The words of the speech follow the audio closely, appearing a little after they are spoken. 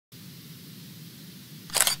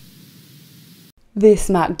This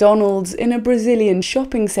McDonald's in a Brazilian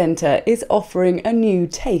shopping centre is offering a new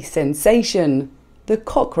taste sensation, the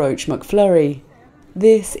Cockroach McFlurry.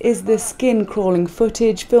 This is the skin-crawling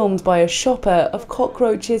footage filmed by a shopper of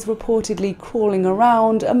cockroaches reportedly crawling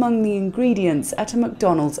around among the ingredients at a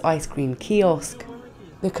McDonald's ice cream kiosk.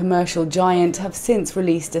 The commercial giant have since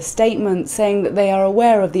released a statement saying that they are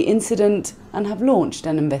aware of the incident and have launched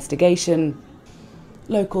an investigation.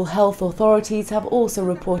 Local health authorities have also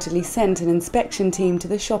reportedly sent an inspection team to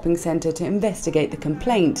the shopping centre to investigate the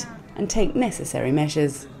complaint and take necessary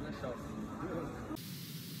measures.